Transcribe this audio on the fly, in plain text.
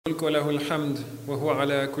الملك وله الحمد وهو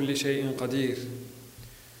على كل شيء قدير.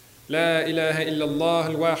 لا إله إلا الله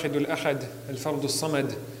الواحد الأحد الفرد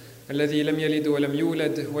الصمد الذي لم يلد ولم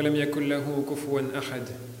يولد ولم يكن له كفوا أحد.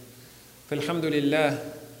 فالحمد لله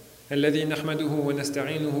الذي نحمده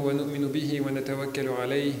ونستعينه ونؤمن به ونتوكل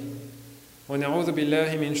عليه، ونعوذ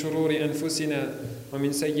بالله من شرور أنفسنا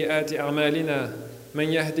ومن سيئات أعمالنا.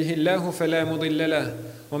 من يهده الله فلا مضل له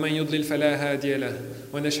ومن يضلل فلا هادي له،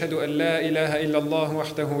 ونشهد أن لا إله إلا الله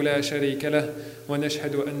وحده لا شريك له،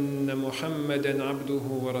 ونشهد أن محمدًا عبده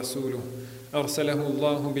ورسوله أرسله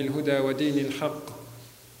الله بالهدى ودين الحق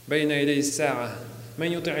بين يدي الساعة.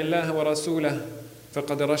 من يطع الله ورسوله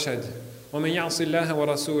فقد رشد، ومن يعص الله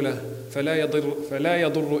ورسوله فلا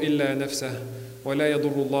يضر إلا نفسه ولا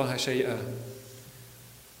يضر الله شيئا.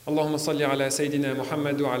 اللهم صل على سيدنا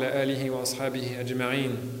محمد وعلى آله وأصحابه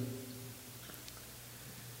أجمعين.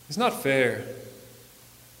 It's not fair.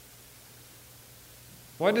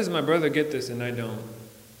 Why does my brother get this and I don't?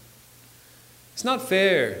 It's not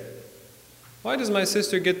fair. Why does my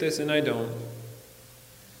sister get this and I don't?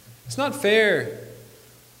 It's not fair.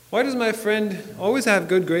 Why does my friend always have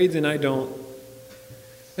good grades and I don't?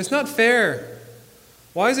 It's not fair.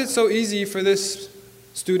 Why is it so easy for this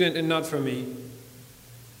student and not for me?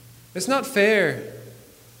 It's not fair.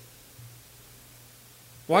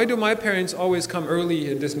 Why do my parents always come early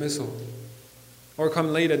at dismissal, or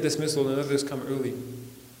come late at dismissal and others come early?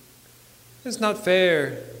 It's not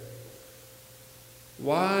fair.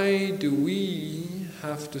 Why do we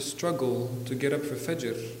have to struggle to get up for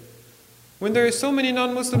Fajr when there are so many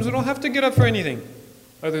non-Muslims who don't have to get up for anything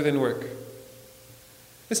other than work?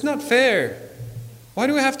 It's not fair. Why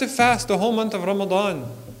do we have to fast the whole month of Ramadan?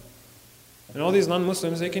 And all these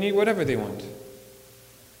non-Muslims, they can eat whatever they want.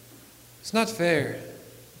 It's not fair.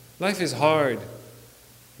 Life is hard.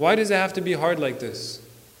 Why does it have to be hard like this?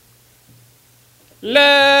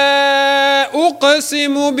 لا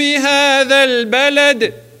أقسم بهذا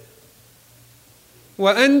البلد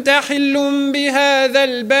وأنت حل بهذا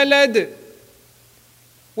البلد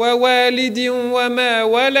ووالد وما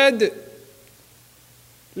ولد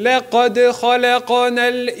لقد خلقنا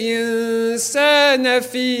الإنسان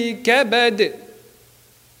في كبد.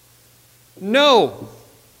 No.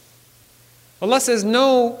 Allah says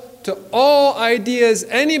no to all ideas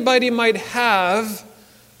anybody might have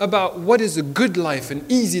about what is a good life, an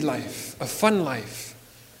easy life, a fun life.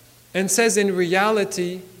 And says in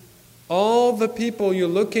reality, all the people you're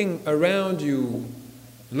looking around you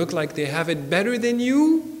look like they have it better than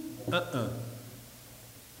you?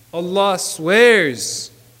 Allah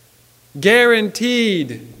swears,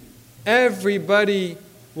 guaranteed, everybody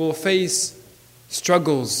will face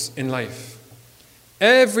struggles in life.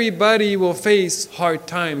 Everybody will face hard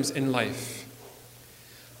times in life.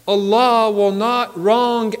 Allah will not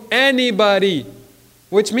wrong anybody,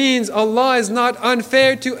 which means Allah is not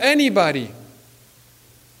unfair to anybody.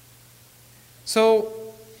 So,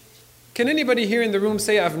 can anybody here in the room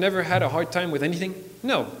say, I've never had a hard time with anything?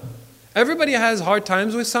 No. Everybody has hard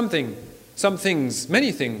times with something, some things,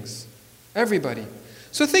 many things. Everybody.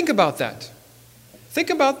 So think about that. Think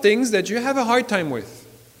about things that you have a hard time with.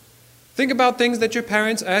 Think about things that your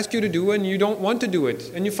parents ask you to do and you don't want to do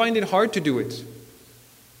it, and you find it hard to do it.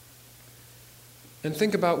 And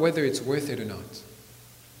think about whether it's worth it or not.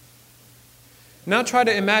 Now try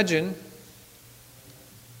to imagine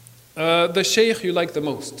the sheikh you like the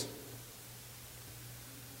most.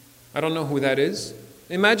 I don't know who that is.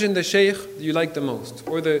 Imagine the sheikh you like the most,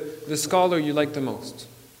 or the scholar you like the most.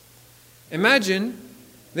 Imagine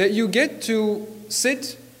that you get to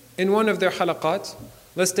sit in one of their halaqat.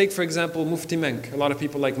 Let's take, for example, Mufti Menk. A lot of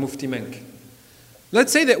people like Mufti Menk.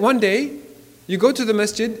 Let's say that one day you go to the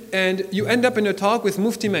masjid and you end up in a talk with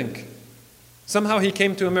Mufti Menk. Somehow he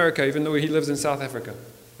came to America, even though he lives in South Africa,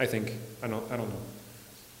 I think. I don't know.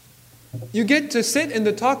 You get to sit in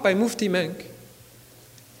the talk by Mufti Menk.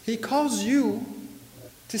 He calls you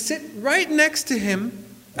to sit right next to him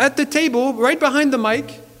at the table, right behind the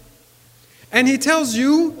mic, and he tells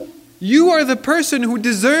you, you are the person who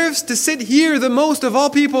deserves to sit here the most of all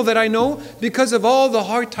people that I know because of all the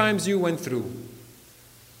hard times you went through.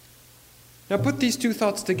 Now put these two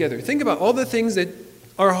thoughts together. Think about all the things that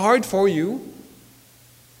are hard for you,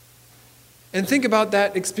 and think about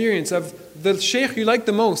that experience of the sheikh you like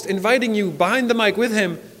the most inviting you behind the mic with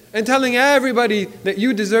him and telling everybody that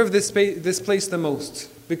you deserve this place the most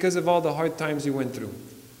because of all the hard times you went through.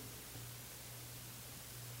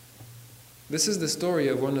 This is the story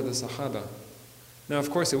of one of the Sahaba. Now,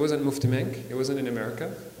 of course, it wasn't Mufti Menk. It wasn't in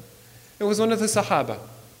America. It was one of the Sahaba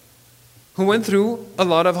who went through a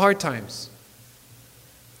lot of hard times.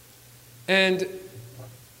 And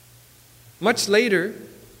much later,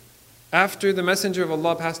 after the Messenger of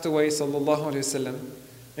Allah passed away, sallallahu alayhi wasallam,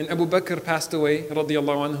 and Abu Bakr passed away,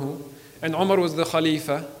 radiyallahu anhu, and Umar was the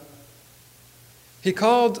Khalifa, he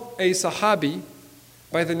called a Sahabi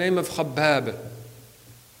by the name of Khabbab.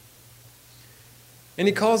 And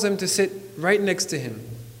he calls him to sit right next to him.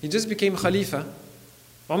 He just became Khalifa,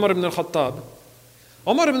 Umar ibn al-Khattab.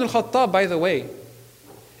 Umar ibn al-Khattab, by the way,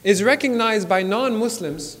 is recognized by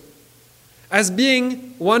non-Muslims as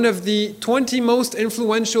being one of the 20 most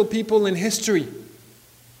influential people in history.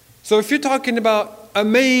 So if you're talking about a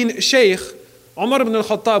main sheikh, Umar ibn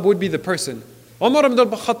al-Khattab would be the person. Umar ibn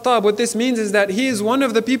al-Khattab, what this means is that he is one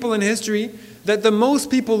of the people in history that the most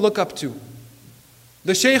people look up to.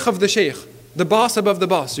 The sheikh of the sheikh, the boss above the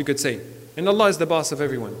boss, you could say. And Allah is the boss of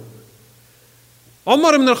everyone.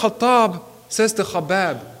 Umar ibn al-Khattab says to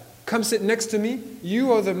Khabbab, come sit next to me.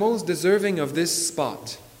 You are the most deserving of this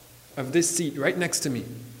spot, of this seat, right next to me,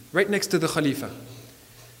 right next to the Khalifa.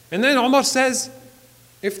 And then Umar says,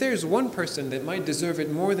 if there's one person that might deserve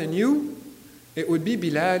it more than you, it would be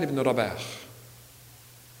Bilal ibn Rabah.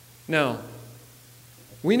 Now,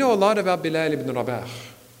 we know a lot about Bilal ibn Rabah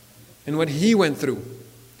and what he went through.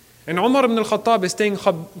 And Umar ibn al-Khattab is telling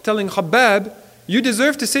Khabbab, you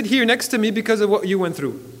deserve to sit here next to me because of what you went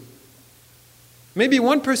through. Maybe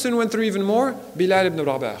one person went through even more, Bilal ibn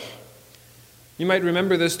Rabah. You might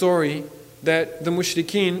remember the story that the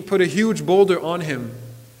mushrikeen put a huge boulder on him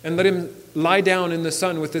and let him lie down in the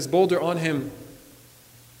sun with this boulder on him,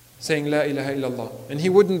 saying La ilaha illallah. And he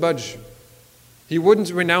wouldn't budge. He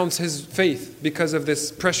wouldn't renounce his faith because of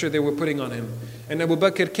this pressure they were putting on him. And Abu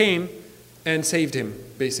Bakr came and saved him,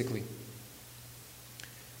 basically.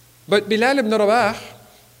 But Bilal ibn Rabah,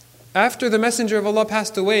 after the Messenger of Allah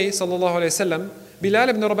passed away, sallallahu alayhi wasallam, Bilal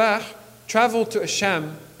ibn Rabah traveled to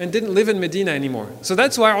Asham and didn't live in Medina anymore. So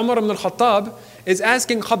that's why Umar ibn al-Khattab is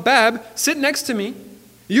asking Khabbab, sit next to me.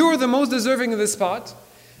 You are the most deserving of this spot.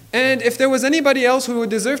 And if there was anybody else who would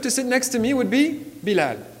deserve to sit next to me, it would be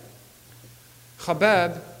Bilal.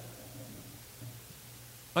 Khabbab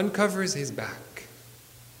uncovers his back.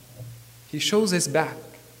 He shows his back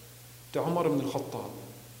to Umar ibn al-Khattab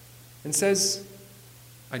and says,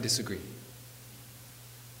 I disagree.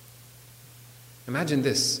 Imagine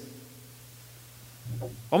this.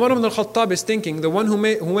 Umar ibn al-Khattab is thinking the one who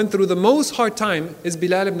went through the most hard time is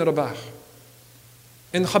Bilal ibn Rabah.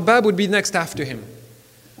 And Khabbab would be next after him.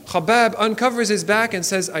 Khabbab uncovers his back and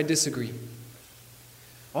says, I disagree.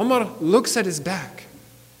 Umar looks at his back.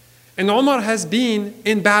 And Umar has been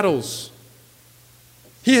in battles.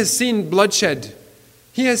 He has seen bloodshed.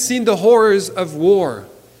 He has seen the horrors of war.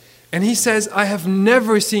 And he says, I have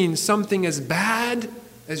never seen something as bad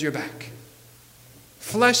as your back.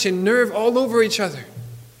 Flesh and nerve all over each other.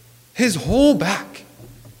 His whole back.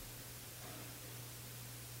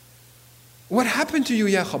 What happened to you,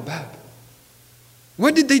 Ya Khabbab?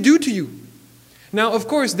 What did they do to you? Now, of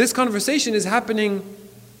course, this conversation is happening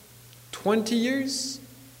 20 years,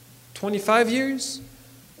 25 years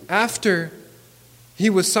after he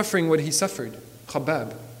was suffering what he suffered,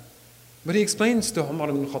 Khabbab. But he explains to Umar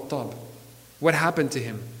ibn Khattab what happened to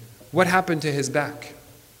him, what happened to his back.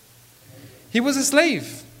 He was a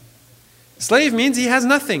slave. Slave means he has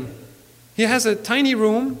nothing. He has a tiny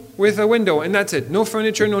room with a window and that's it. No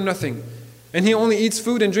furniture, no nothing. And he only eats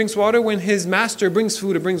food and drinks water when his master brings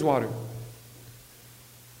food or brings water.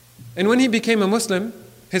 And when he became a Muslim,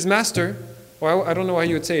 his master, well, I don't know how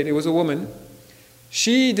you would say it, it was a woman.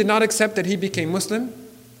 She did not accept that he became Muslim.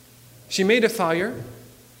 She made a fire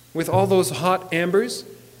with all those hot ambers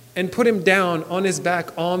and put him down on his back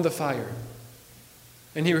on the fire.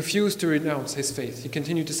 And he refused to renounce his faith. He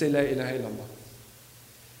continued to say, La ilaha illallah.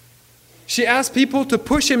 She asked people to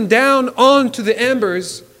push him down onto the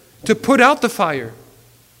ambers to put out the fire.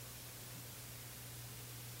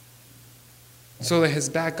 So that his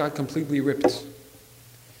back got completely ripped.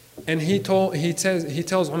 And he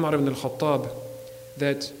tells Umar ibn al-Khattab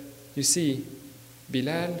that, you see,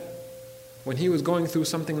 Bilal, when he was going through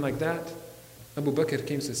something like that, Abu Bakr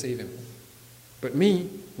came to save him. But me,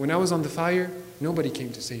 when I was on the fire, nobody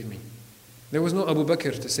came to save me. There was no Abu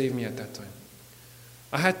Bakr to save me at that time.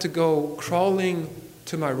 I had to go crawling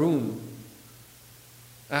to my room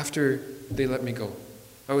after they let me go.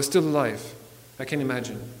 I was still alive. I can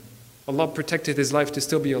imagine. Allah protected his life to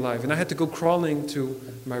still be alive. And I had to go crawling to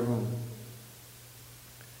my room.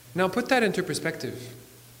 Now put that into perspective.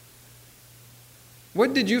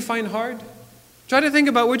 What did you find hard? Try to think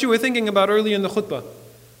about what you were thinking about early in the khutbah.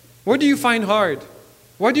 What do you find hard?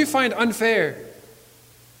 What do you find unfair?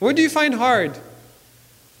 What do you find hard?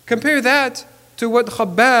 Compare that to what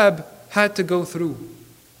Khabbab had to go through.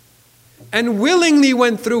 And willingly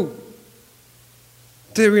went through.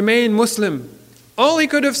 to remain Muslim. All he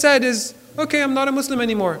could have said is, okay, I'm not a Muslim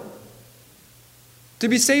anymore. To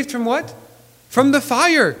be saved from what? From the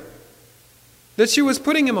fire that she was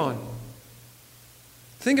putting him on.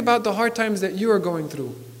 Think about the hard times that you are going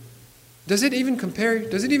through. Does it even compare?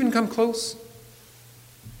 Does it even come close?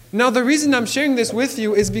 Now, the reason I'm sharing this with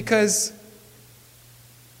you is because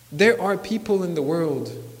there are people in the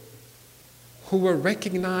world who will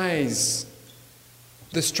recognize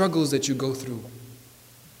the struggles that you go through.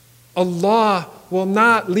 Allah will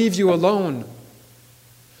not leave you alone.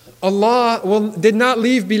 Allah did not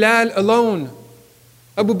leave Bilal alone.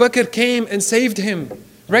 Abu Bakr came and saved him,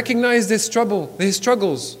 recognized his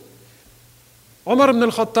struggles. Umar ibn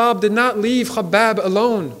al-Khattab did not leave Khabbab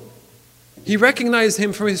alone. He recognized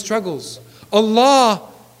him for his struggles. Allah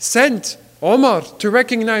sent Umar to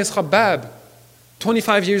recognize Khabbab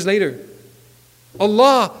 25 years later.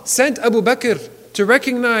 Allah sent Abu Bakr to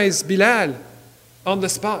recognize Bilal on the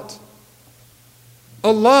spot.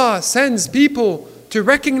 Allah sends people to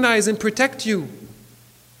recognize and protect you.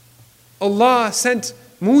 Allah sent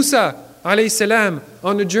Musa alayhi salam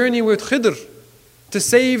on a journey with Khidr to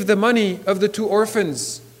save the money of the two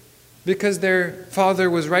orphans because their father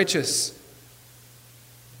was righteous.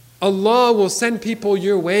 Allah will send people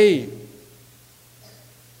your way.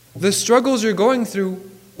 The struggles you're going through,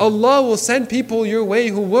 Allah will send people your way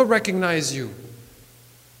who will recognize you.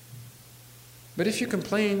 But if you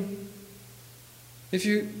complain, if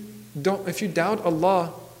you doubt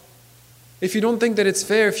Allah, if you don't think that it's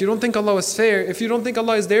fair, if you don't think Allah is fair, if you don't think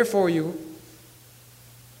Allah is there for you,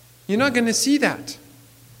 you're not going to see that.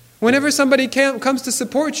 Whenever somebody comes to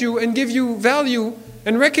support you and give you value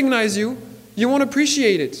and recognize you, you won't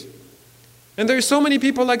appreciate it. And there's so many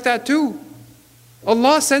people like that too.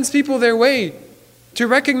 Allah sends people their way to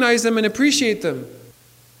recognize them and appreciate them.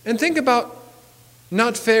 And think about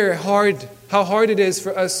not fair, how hard it is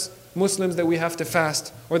for us Muslims that we have to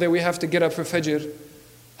fast or that we have to get up for Fajr.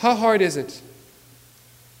 How hard is it?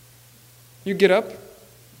 You get up,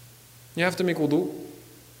 you have to make wudu.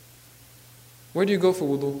 Where do you go for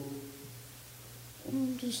wudu?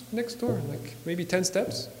 Just next door, like maybe 10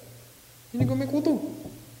 steps. And you go make wudu.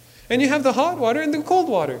 And you have the hot water and the cold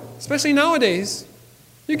water. Especially nowadays,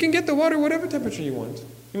 you can get the water whatever temperature you want.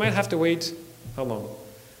 You might have to wait, how long?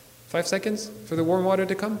 5 seconds for the warm water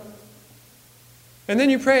to come? And then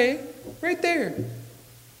you pray right there.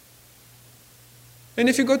 And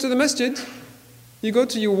if you go to the masjid, you go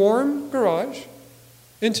to your warm garage,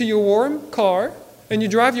 into your warm car, and you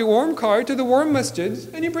drive your warm car to the warm masjid,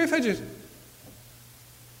 and you pray Fajr.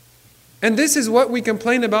 And this is what we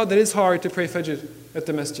complain about, that it's hard to pray Fajr at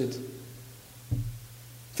the masjid.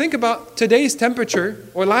 Think about today's temperature,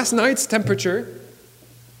 or last night's temperature,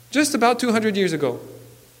 just about 200 years ago.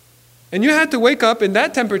 And you had to wake up in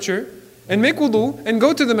that temperature, and make wudu, and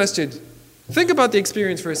go to the masjid. Think about the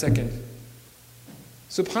experience for a second.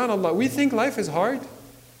 SubhanAllah, we think life is hard.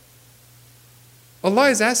 Allah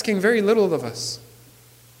is asking very little of us.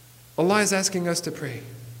 Allah is asking us to pray.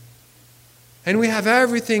 And we have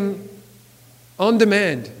everything on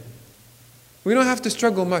demand. We don't have to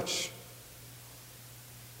struggle much.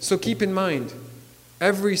 So keep in mind,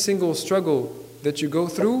 every single struggle that you go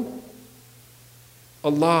through,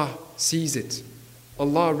 Allah sees it.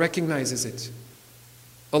 Allah recognizes it.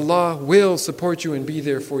 Allah will support you and be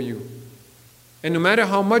there for you. And no matter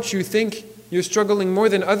how much you think you're struggling more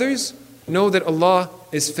than others, know that Allah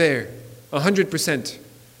is fair, 100%.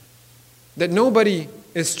 That nobody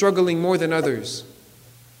is struggling more than others.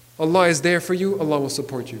 Allah is there for you, Allah will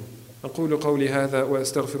support you. أقول قولي هذا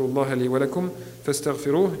وأستغفر الله لي ولكم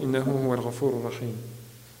فاستغفروه إنه هو الغفور الرحيم.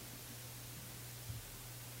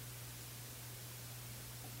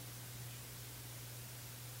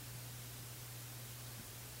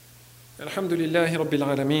 الحمد لله رب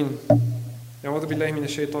العالمين. أعوذ بالله من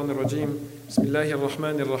الشيطان الرجيم. بسم الله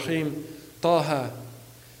الرحمن الرحيم. طه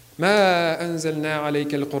ما أنزلنا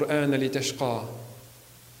عليك القرآن لتشقى.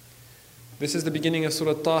 This is the beginning of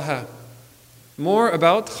Surah Taha. More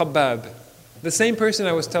about Khabbab, the same person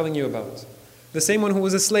I was telling you about. The same one who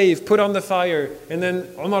was a slave, put on the fire, and then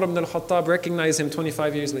Umar ibn al-Khattab recognized him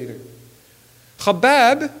 25 years later.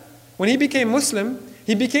 Khabbab, when he became Muslim,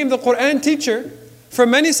 he became the Quran teacher for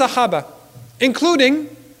many Sahaba,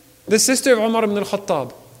 including the sister of Umar ibn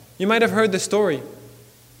al-Khattab. You might have heard the story.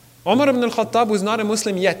 Umar ibn al-Khattab was not a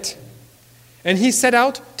Muslim yet. And he set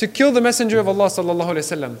out to kill the Messenger of Allah sallallahu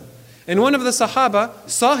alayhi wa sallam. And one of the Sahaba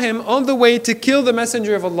saw him on the way to kill the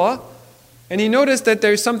Messenger of Allah. And he noticed that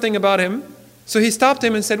there's something about him. So he stopped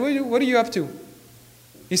him and said, what are you up to?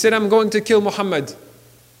 He said, I'm going to kill Muhammad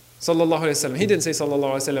sallallahu alayhi wa sallam. He didn't say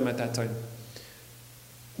sallallahu alayhi wa sallam at that time.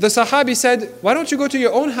 The Sahabi said, why don't you go to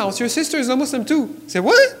your own house? Your sister is a Muslim too. He said,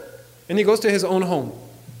 what? And he goes to his own home.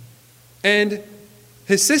 And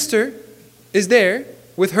his sister is there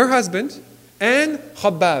with her husband and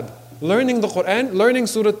Khabbab, learning the Quran, learning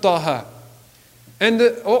Surah Taha. And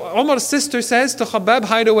Umar's sister says to Khabbab,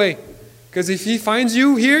 hide away. Because if he finds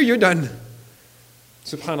you here, you're done.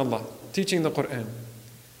 Subhanallah, teaching the Quran.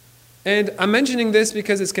 And I'm mentioning this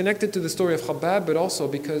because it's connected to the story of Khabbab, but also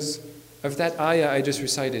because of that ayah I just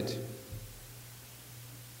recited.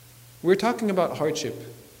 We're talking about hardship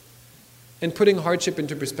and putting hardship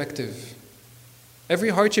into perspective. Every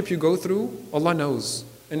hardship you go through, Allah knows,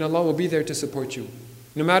 and Allah will be there to support you,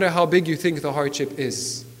 no matter how big you think the hardship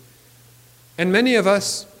is. And many of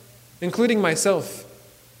us, including myself,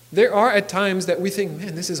 there are at times that we think,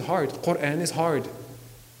 man, this is hard. Quran is hard.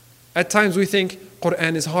 At times we think,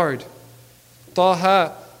 Quran is hard.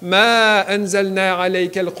 Taha, ma anzalna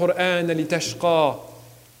alayka al-Quran litashqa.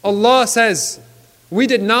 Allah says, we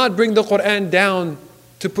did not bring the Quran down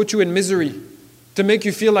to put you in misery, to make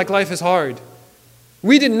you feel like life is hard.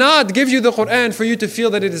 We did not give you the Quran for you to feel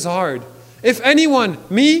that it is hard. If anyone,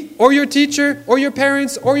 me or your teacher or your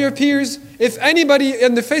parents or your peers, if anybody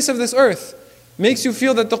in the face of this earth makes you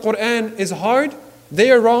feel that the Quran is hard, they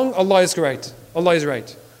are wrong, Allah is right. Allah is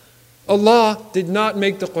right. Allah did not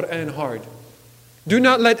make the Quran hard. Do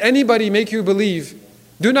not let anybody make you believe.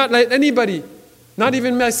 Do not let anybody, not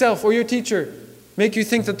even myself or your teacher, make you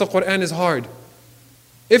think that the Quran is hard.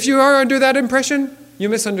 If you are under that impression, you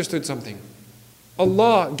misunderstood something.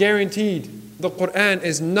 Allah guaranteed the Quran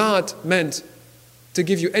is not meant to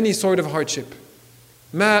give you any sort of hardship.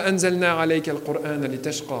 ما أنزلنا عليك القرآن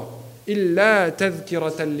لتشقى إلا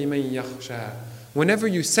تذكرة لمن يخشى. Whenever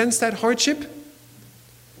you sense that hardship,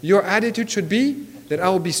 your attitude should be that I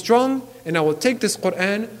will be strong and I will take this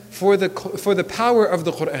Quran for the power of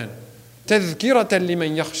the Quran. تذكرة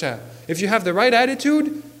لمن يخشى. If you have the right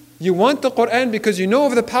attitude, you want the Quran because you know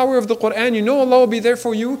of the power of the Quran, you know Allah will be there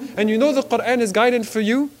for you, and you know the Quran is guidance for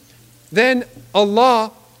you, then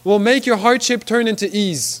Allah will make your hardship turn into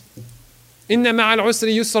ease. إِنَّ مَعَ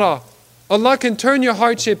الْعُسْرِ يُسْرًا. Allah can turn your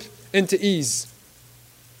hardship into ease.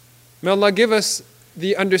 May Allah give us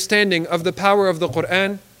the understanding of the power of the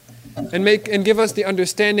Quran and give us the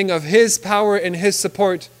understanding of His power and His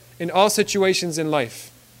support in all situations in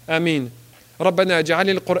life. Ameen. رَبَّنَا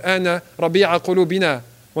جَعَلِ الْقُرْآنَ رَبِيعَ قُلُوبِنَا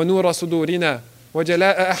وَنُورَ صُدُورِنَا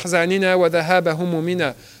وَجَلَاءَ أَحْزَانِنَا وَذَهَابَ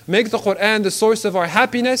هُمُومِنَا. Make the Quran the source of our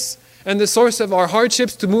happiness and the source of our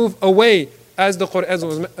hardships to move away as the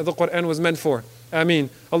Quran was meant for. Ameen.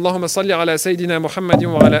 اللهم صل على سيدنا محمد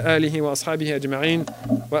وعلى آله وأصحابه أجمعين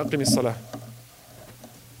وأقم الصلاة.